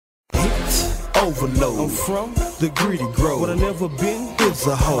overload. I'm from the greedy grove. What I never been is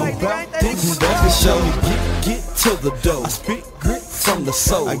a hoe. About this, that's the show. Get to the dough. I spit grit from the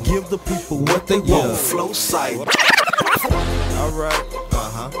soul. I give the people what they want. Flow sight. Alright.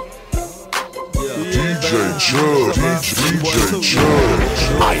 DJ Judge.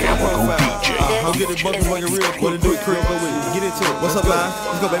 I am a good DJ. I'll get it bumping for you real quick. What it do, Crib? Go with it. Get into it. What's up, man?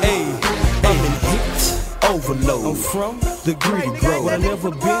 Let's go, baby. Hey, I'm in hit overload. I'm from the greedy grove. What I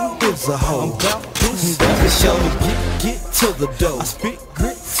never been is a hoe. I'm about this, that's the show. Get to the dough. I spit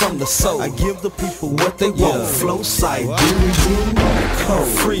grit from the soul. I give the people what they want. Flow sight, cold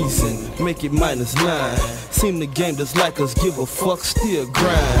freezing, make it -9. Seem the game just like us, give a fuck, still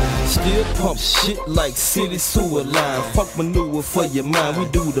grind. Still pump shit like city sewer line. Fuck manure for your mind, we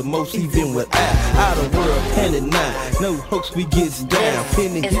do the most even with out of world, pen at 9. No hopes, we gets down,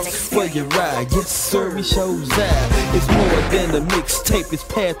 penny hits for your ride. Yes sir, we shows out. It's more than a mixtape, it's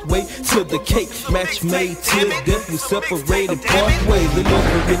pathway to the cake. Match made till death, we separated pathway.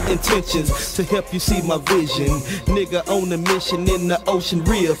 Deliberate intentions to help you see my vision. Nigga on a mission in the ocean,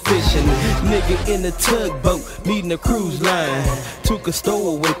 real fishing. Nigga in the tugboat, needing a cruise line. Took a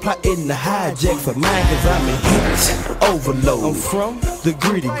stowaway, plotting the hijack for mine, cause I'm in hit overload. I'm from the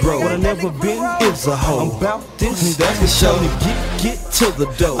greedy grove. What I never been is a hoe. I'm about this, that's the show. Get to the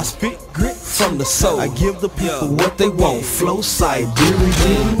dough. I spit grit from the soul. I give the people what they want. Flow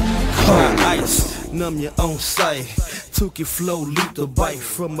Siberian cold ice. Numb your own sight. TUKE flow, lethal bite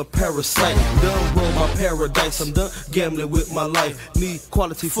from a parasite. Done roll my paradise, I'm done gambling with my life. Need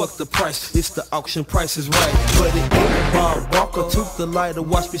quality, fuck the price. It's the auction, price is right. But it ain't Bob Barker, took the lighter,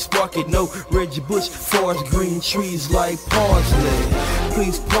 watch me spark it. No Reggie Bush, forest green trees like parsley.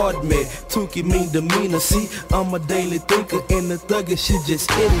 Please pardon me, TUKE mean demeanor. See, I'm a daily thinker and the thugger shit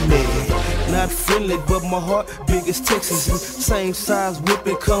just in me. Not friendly, but my heart big as Texas. Same size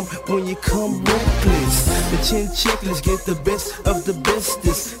whipping come when you come reckless. The chin checklist get the best of the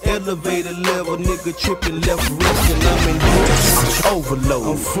bestest. Elevator level, nigga tripping left resting. I'm in hits overload.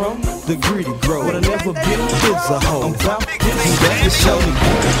 I'm from the greedy grove. What I never been is a hoe. I'm about this, that's the show.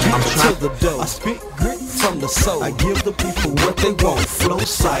 I'm to the dough. I spit grit from the soul. I give the people what they want. Flow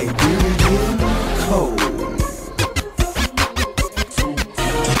Siberian cold.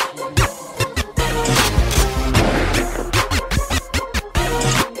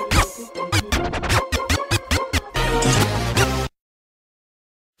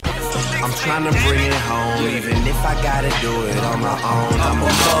 I'm trying to bring it home, even if I gotta do it on my own. I'm a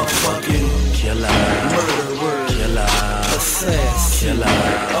motherfucking killer, murderer, killer, assassin, killer,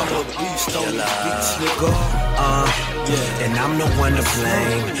 I'm a beast on the beats, nigga. And I'm the one to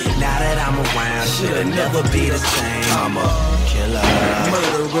blame. Now that I'm around, shit'll never be the same. I'm a killer,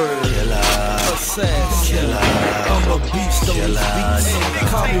 murderer, killer, assassin, killer, I'm a beast on the beats.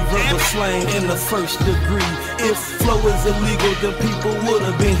 Call me verbal slang in the first degree. If flow is illegal, then people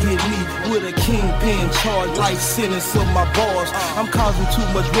would've been hit me with a kingpin charge, life sentence for my bars. I'm causing too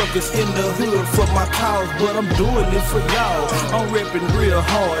much ruckus in the hood for my cause, but I'm doing it for y'all. I'm repping real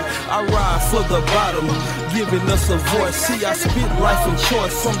hard. I ride for the bottom, giving us a voice. See, I spit life and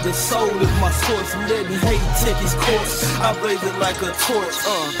choice. From the soul is my source. Letting hate take its course. I blaze it like a torch.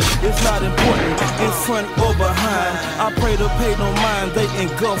 It's not important in front or behind. I pray to pay no mind. They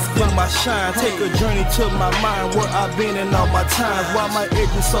engulf in my shine. Take a journey to my mind where I've been in all my times. Why my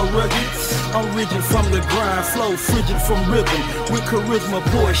edges so rugged? I'm rigid from the grind. Flow frigid from rhythm. With charisma,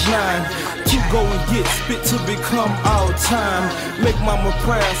 pour shine. Keep going, get spit to become all time. Make mama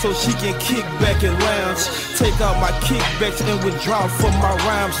proud so she can kick back and lounge. Take out my kickbacks and withdraw from my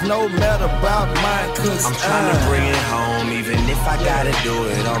rhymes. No matter about mine, cause I'm trying to bring it home, even if I gotta do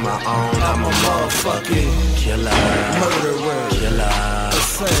it on my own. I'm a motherfucking killer, murderer, killer,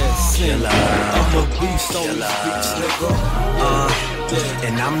 assassin, killer, I'm a beast on the beats, nigga.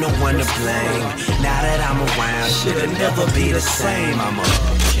 And I'm the one to blame. Now that I'm around, shit'll never be the same. I'm a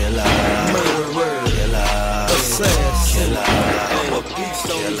killer, murderer, killer, assassin, killer, I'm a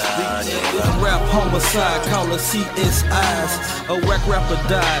beast on the beats. Rap homicide, call her CSIs. A whack rapper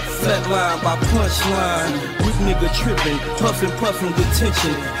died, flatline by punchline. Weak nigga tripping, puffin' with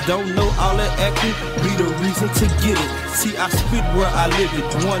tension. Don't know all that acting, be the reason to get it. See, I spit where I live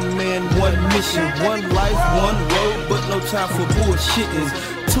it. One man, one mission, one life, one road, but no time for bullshitting.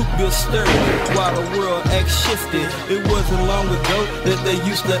 TUKE built sturdy while the world acts shifted. It wasn't long ago that they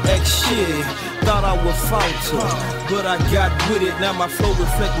used to act shit. Thought I would falter, but I got with it. Now my flow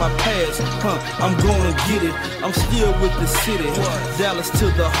reflect my past. I'm gonna get it. I'm still with the city. Dallas to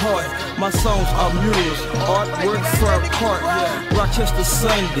the heart. My songs are murals, artwork for a part. Rochester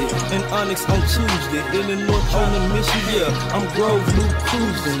Sunday and Onyx on Tuesday. In the north on the mission, I'm Grove Loop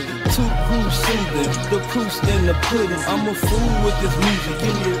cruising. TUKE grew soon something. The proof's in the pudding. I'm a fool with this music.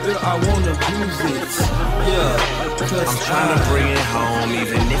 Give me your ear, I wanna abuse it. Yeah, cause I'm trying to bring it home,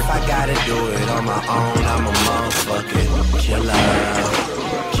 even if I gotta do it on my own. I'm a motherfucking killer,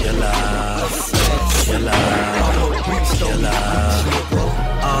 killer, killer, killer.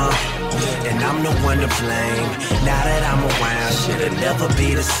 And I'm the one to blame. Now that I'm around, shit'll never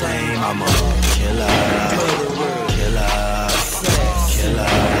be the same. I'm a killer.